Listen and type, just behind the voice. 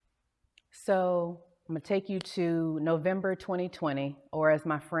So I'm going to take you to November 2020, or as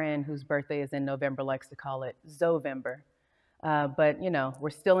my friend whose birthday is in November likes to call it, Zovember. But, we're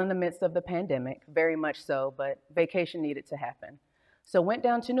still in the midst of the pandemic, very much so, but vacation needed to happen. So went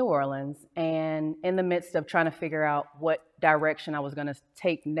down to New Orleans, and in the midst of trying to figure out what direction I was going to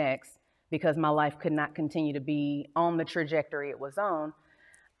take next, because my life could not continue to be on the trajectory it was on,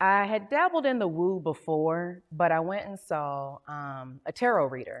 I had dabbled in the woo before, but I went and saw a tarot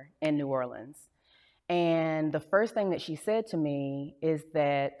reader in New Orleans. And the first thing that she said to me is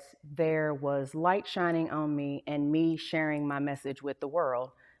that there was light shining on me and me sharing my message with the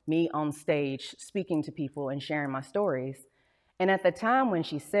world, me on stage speaking to people and sharing my stories. And at the time when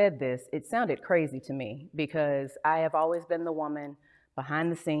she said this, it sounded crazy to me because I have always been the woman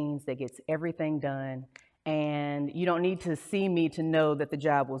behind the scenes that gets everything done. And you don't need to see me to know that the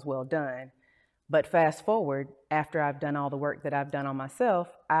job was well done. But fast forward, after I've done all the work that I've done on myself,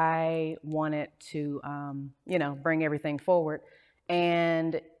 I wanted to, bring everything forward.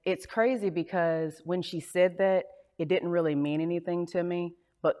 And it's crazy because when she said that, it didn't really mean anything to me.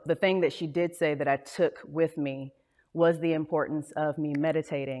 But the thing that she did say that I took with me was the importance of me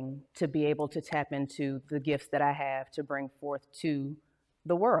meditating to be able to tap into the gifts that I have to bring forth to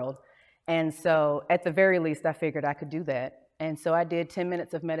the world. And so at the very least, I figured I could do that. And so I did 10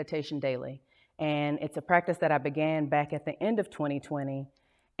 minutes of meditation daily. And it's a practice that I began back at the end of 2020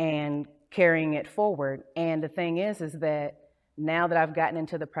 and carrying it forward. And the thing is that now that I've gotten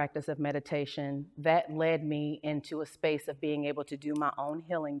into the practice of meditation, that led me into a space of being able to do my own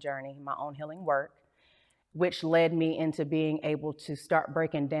healing journey, my own healing work, which led me into being able to start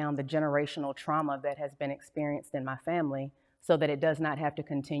breaking down the generational trauma that has been experienced in my family so that it does not have to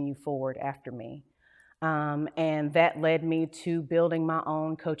continue forward after me. And that led me to building my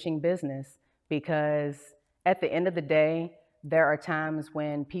own coaching business because at the end of the day, there are times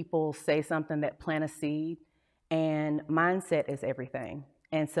when people say something that plant a seed, and mindset is everything.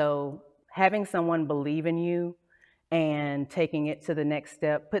 And so having someone believe in you and taking it to the next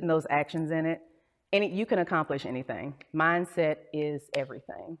step, putting those actions in it, you can accomplish anything. Mindset is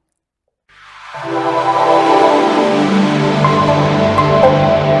everything.